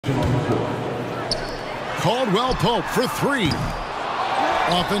Caldwell Pope for three.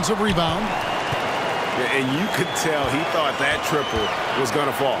 Offensive rebound. And you could tell he thought that triple was going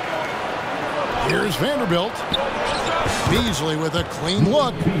to fall. Here's Vanderbilt. Beasley with a clean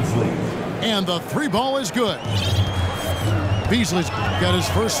look. And the three ball is good. Beasley's got his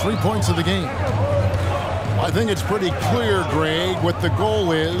first 3 points of the game. I think it's pretty clear, Greg, what the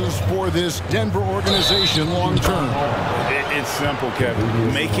goal is for this Denver organization long term. It's simple,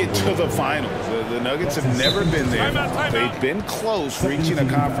 Kevin. Make it to the finals. The Nuggets have never been there. They've been close reaching a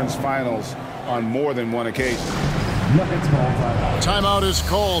conference finals on more than one occasion. Timeout is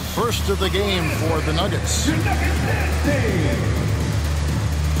called, first of the game for the Nuggets.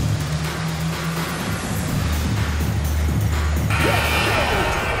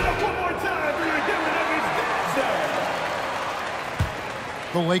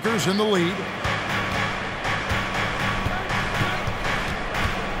 The Lakers in the lead.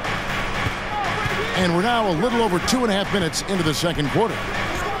 And we're now a little over 2.5 minutes into the second quarter.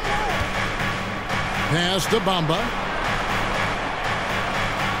 Pass to Bamba.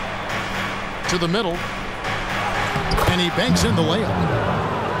 To the middle. And he banks in the layup.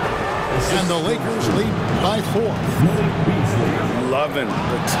 And the Lakers lead by 4. Loving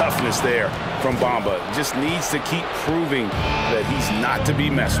the toughness there from Bamba. Just needs to keep proving that he's not to be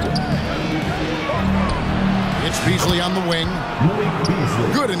messed with. It's Beasley on the wing.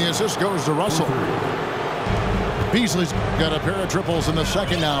 Good, and the assist goes to Russell. Beasley's got a pair of triples in the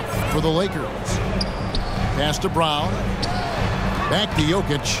second now for the Lakers. Pass to Brown. Back to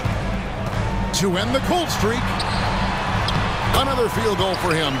Jokic. To end the cold streak. Another field goal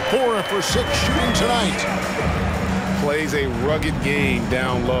for him. 4 for 6 shooting tonight. Plays a rugged game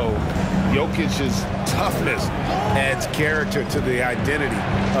down low. Jokic's toughness adds character to the identity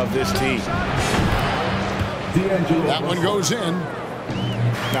of this team. That one goes in.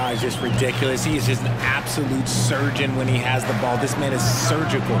 No, it's just ridiculous. He is just an absolute surgeon when he has the ball. This man is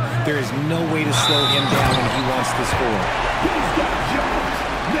surgical. There is no way to slow him down when he wants to score.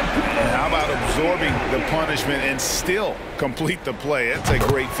 And how about absorbing the punishment and still complete the play? That's a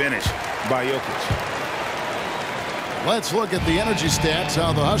great finish by Jokic. Let's look at the energy stats,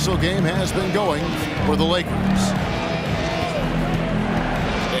 how the hustle game has been going for the Lakers.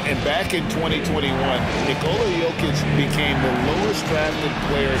 And back in 2021, Nikola Jokic became the lowest drafted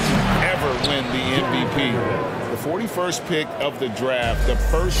player to ever win the MVP. The 41st pick of the draft, the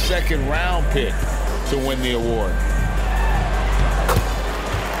first second-round pick to win the award.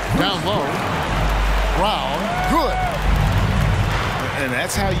 Down low. Brown. Good. And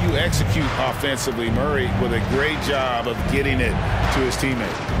that's how you execute offensively. Murray with a great job of getting it to his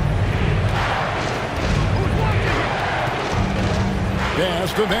teammate.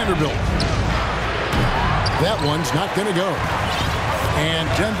 Pass to Vanderbilt. That one's not going to go. And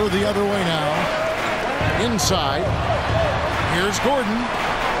Denver the other way now. Inside. Here's Gordon.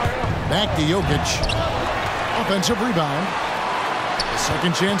 Back to Jokic. Offensive rebound.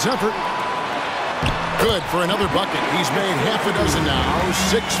 Second chance effort. Good for another bucket. He's made half a dozen now.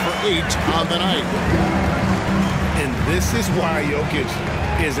 6 for 8 on the night. And this is why Jokic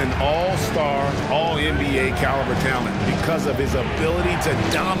is an all-star, all-NBA caliber talent, because of his ability to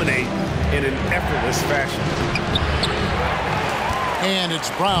dominate in an effortless fashion. And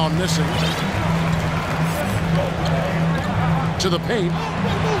it's Brown missing. To the paint.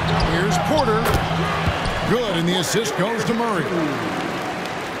 Here's Porter. Good, and the assist goes to Murray.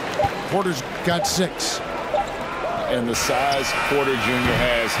 Porter's got 6. And the size Porter Jr.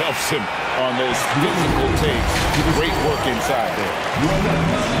 has helps him on those physical takes. Great work inside there.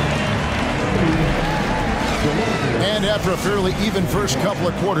 And after a fairly even first couple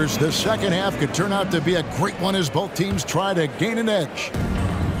of quarters, the second half could turn out to be a great one as both teams try to gain an edge.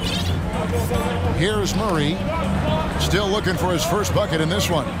 Here's Murray. Still looking for his first bucket in this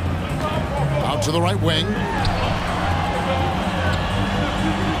one. Out to the right wing.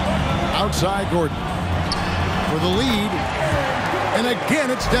 Outside Gordon for the lead. And again,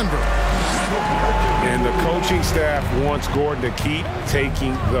 it's Denver. And the coaching staff wants Gordon to keep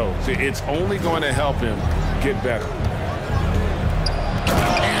taking those. It's only going to help him get better.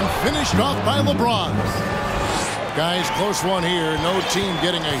 And finished off by LeBron. Guys, close one here. No team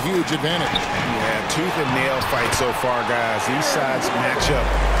getting a huge advantage. Yeah, tooth and nail fight so far, guys. These sides match up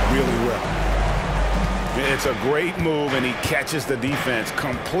really well. It's a great move, and he catches the defense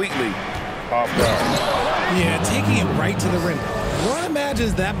completely off guard. Yeah, taking it right to the rim. One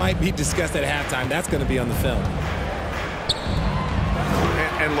imagines that might be discussed at halftime. That's going to be on the film.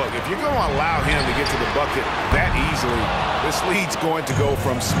 And look, if you're going to allow him to get to the bucket that easily, this lead's going to go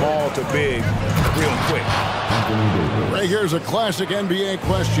from small to big real quick. Right here's a classic NBA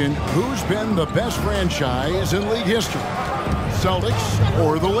question. Who's been the best franchise in league history? Celtics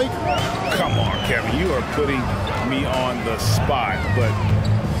or the Lakers? Come on, Kevin. You are putting me on the spot, but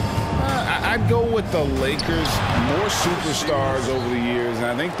I'd go with the Lakers. More superstars over the years, and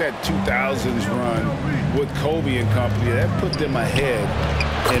I think that 2000s run with Kobe and company, that put them ahead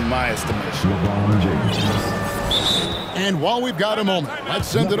in my estimation. And while we've got a moment, let's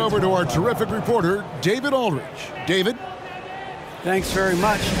send it over to our terrific reporter, David Aldridge. David? Thanks very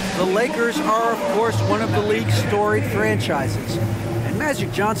much. The Lakers are, of course, one of the league's storied franchises. And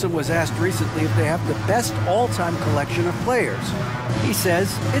Magic Johnson was asked recently if they have the best all-time collection of players. He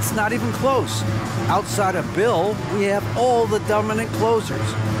says it's not even close. Outside of Bill, we have all the dominant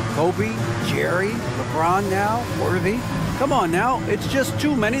closers. Kobe, Jerry, LeBron now, Worthy. Come on now, it's just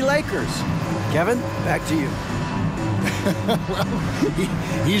too many Lakers. Kevin, back to you. Well,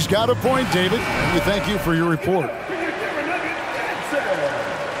 he's got a point, David. And we thank you for your report.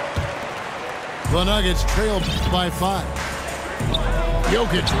 The Nuggets trail by 5.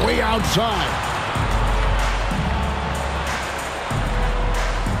 Jokic way outside.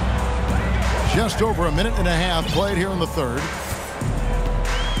 Just over a minute and a half played here in the third.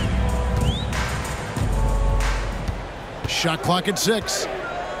 Shot clock at 6.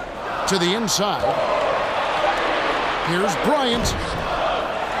 To the inside. Here's Bryant.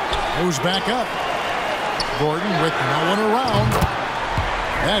 Goes back up. Gordon with no one around.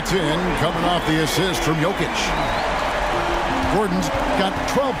 That's in, coming off the assist from Jokic. Gordon's got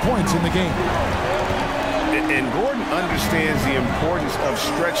 12 points in the game. And Gordon understands the importance of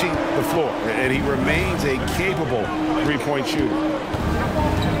stretching the floor, and he remains a capable three-point shooter.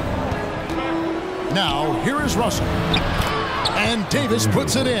 Now, here is Russell. And Davis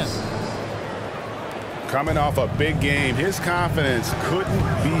puts it in. Coming off a big game, his confidence couldn't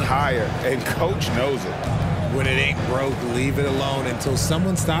be higher, and Coach knows it. When it ain't broke, leave it alone until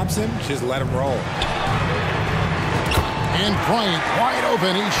someone stops him. Just let him roll. And Bryant wide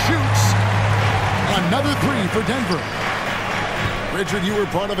open. He shoots. Another 3 for Denver. Richard, you were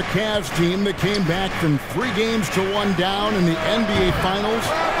part of a Cavs team that came back from 3 games to 1 down in the NBA Finals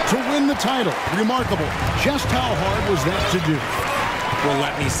to win the title. Remarkable. Just how hard was that to do? Well,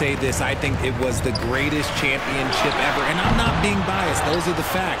 let me say this. I think it was the greatest championship ever. And I'm not being biased. Those are the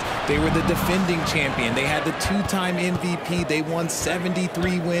facts. They were the defending champion. They had the 2-time MVP. They won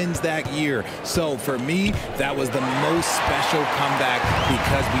 73 wins that year. So for me, that was the most special comeback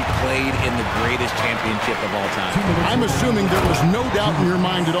because we played in the greatest championship of all time. I'm assuming there was no doubt in your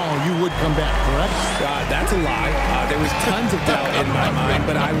mind at all you would come back, correct? That's a lie. There was tons of doubt in my mind,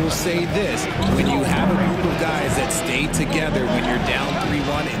 but I will say this. When you have a group of guys that stay together when you're down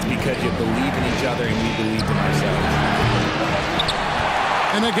 3-1, it's because you believe in each other and we believed in ourselves.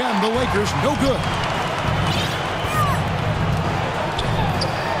 And again, the Lakers no good.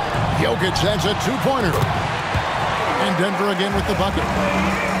 Jokic has a 2-pointer. And Denver again with the bucket.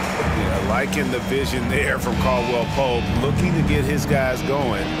 Yeah, liking the vision there from Caldwell Pope, looking to get his guys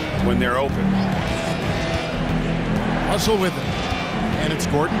going when they're open. Russell with it. And it's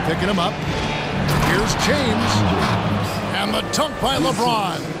Gordon picking him up. Here's James. And the dunk by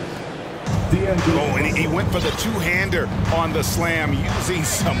LeBron. Oh, and he went for the two-hander on the slam, using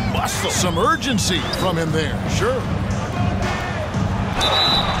some muscle. Some urgency from him there, sure.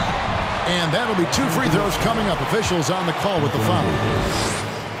 And that'll be 2 free throws coming up. Officials on the call with the foul.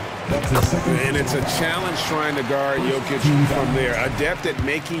 And it's a challenge trying to guard Jokic from there. Adept at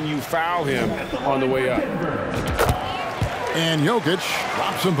making you foul him on the way up. And Jokic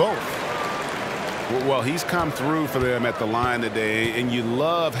drops them both. Well, he's come through for them at the line today, and you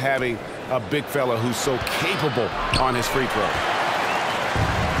love having a big fella who's so capable on his free throw.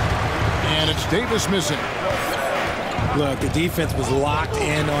 And it's Davis missing. Look, the defense was locked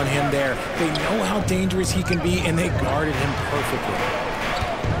in on him there. They know how dangerous he can be, and they guarded him perfectly.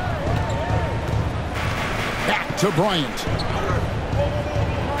 Back to Bryant.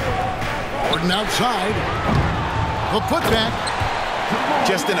 Gordon outside. The putback.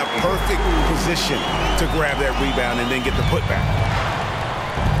 Just in a perfect position to grab that rebound and then get the putback.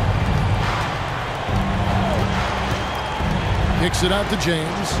 Kicks it out to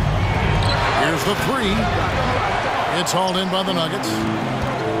James. Here's the 3. It's hauled in by the Nuggets.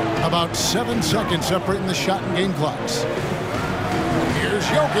 About 7 seconds separating the shot and game clocks. Here's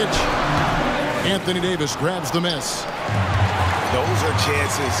Jokic. Anthony Davis grabs the miss. Those are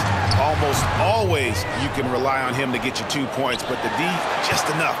chances almost always you can rely on him to get you 2 points, but the D just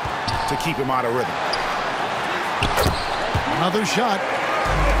enough to keep him out of rhythm. Another shot.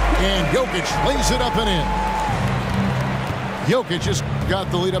 And Jokic lays it up and in. Jokic just got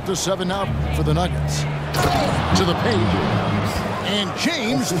the lead up to 7 now for the Nuggets. To the paint. And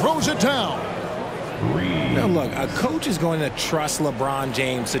James throws it down. Now look, a coach is going to trust LeBron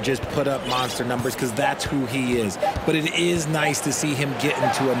James to just put up monster numbers because that's who he is. But it is nice to see him get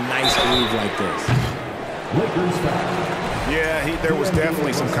into a nice groove like this. Yeah, there was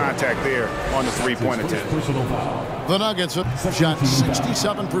definitely some contact there on the three-point attempt. The Nuggets have shot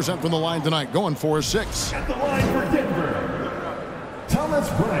 67% from the line tonight, going 4-6. At the line for Denver, Thomas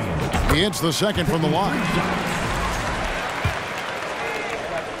Bryant. He hits the second from the line.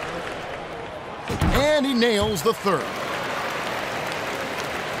 And he nails the third.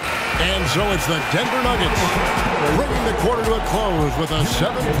 And so it's the Denver Nuggets bringing the quarter to a close with a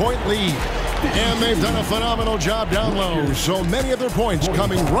 7-point lead. And they've done a phenomenal job down low. So many of their points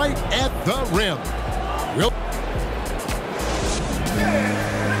coming right at the rim.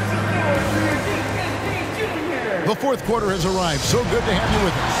 The fourth quarter has arrived. So good to have you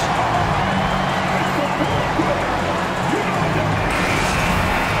with us.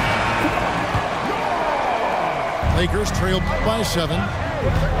 Lakers trail by 7.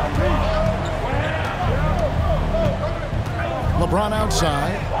 LeBron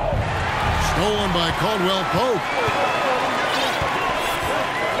outside. Stolen by Caldwell Pope.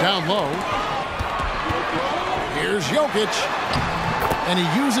 Down low. Here's Jokic. And he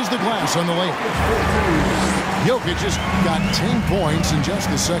uses the glass on the layup. Jokic just got 10 points in just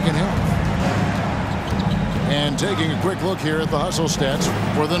the second half. And taking a quick look here at the hustle stats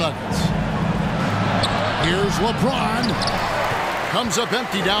for the Nuggets. Here's LeBron. Comes up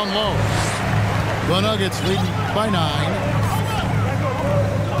empty down low. The Nuggets leading by 9.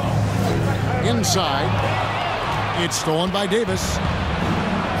 Inside. It's stolen by Davis.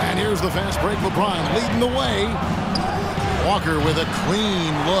 And here's the fast break. LeBron leading the way. Walker with a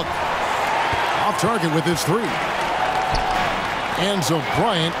clean look. Off target with his 3. And so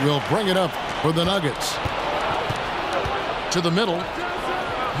Bryant will bring it up for the Nuggets. To the middle.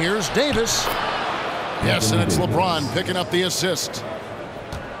 Here's Davis. Yes, and it's LeBron picking up the assist.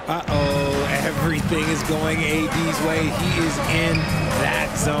 Uh-oh, everything is going AD's way. He is in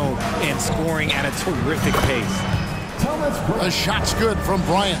that zone and scoring at a terrific pace. The shot's good from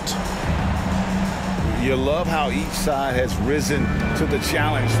Bryant. You love how each side has risen to the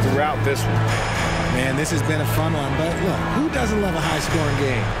challenge throughout this one. Man, this has been a fun one, but look, who doesn't love a high-scoring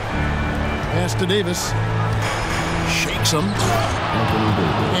game? Pass to Davis. Shakes him.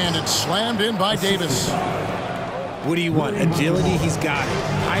 And it's slammed in by Davis. What do you want? Agility? He's got it.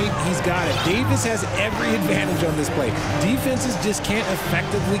 Height? He's got it. Davis has every advantage on this play. Defenses just can't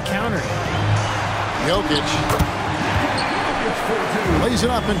effectively counter him. Jokic lays it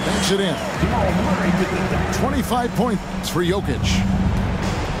up and banks it in. 25 points for Jokic.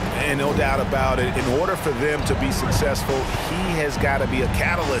 And no doubt about it, in order for them to be successful, he has got to be a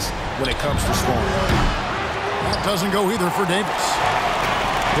catalyst when it comes to scoring. That doesn't go either for Davis.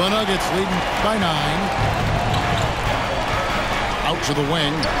 The Nuggets leading by 9. Out to the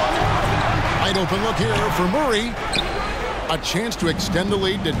wing. Wide open look here for Murray. A chance to extend the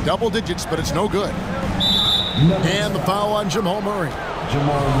lead to double digits, but it's no good. And the foul on Jamal Murray.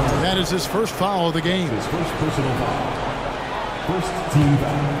 That is his first foul of the game. His first personal foul. First team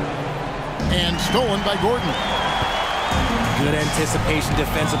foul. And stolen by Gordon. Good anticipation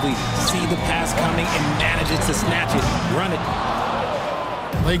defensively. See the pass coming and manages to snatch it. Run it.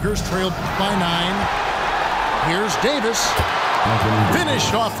 Lakers trail by 9. Here's Davis.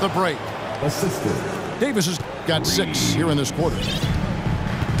 Finished off the break. Assisted. Davis has got 6 here in this quarter.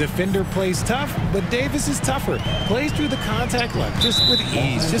 Defender plays tough, but Davis is tougher. Plays through the contact line just with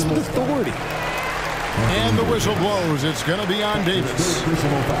ease, just with authority. And the whistle blows. It's going to be on Davis.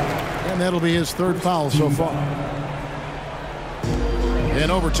 And that'll be his 3rd foul so far. And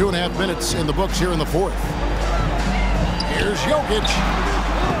over 2.5 minutes in the books here in the 4th. Here's Jokic.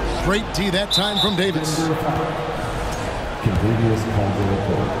 Great D that time from Davis.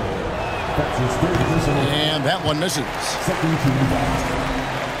 And that one misses. Second team foul.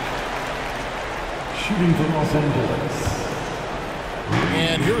 Shooting for Los Angeles.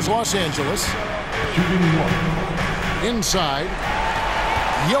 And here's Los Angeles. Shooting 1. Inside.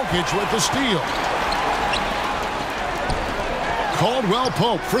 Jokic with the steal. Caldwell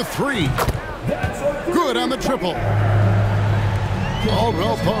Pope for 3. Good on the triple.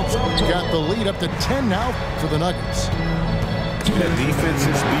 Caldwell Pope's got the lead up to 10 now for the Nuggets. The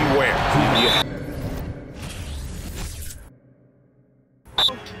defenses beware. Yeah.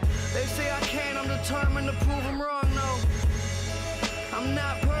 They say I can't, I'm determined to prove them wrong, no. I'm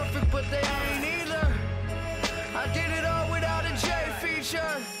not perfect, but they ain't either. I did it all without sure.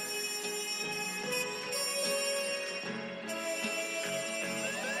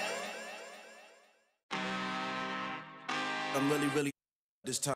 I'm really this time.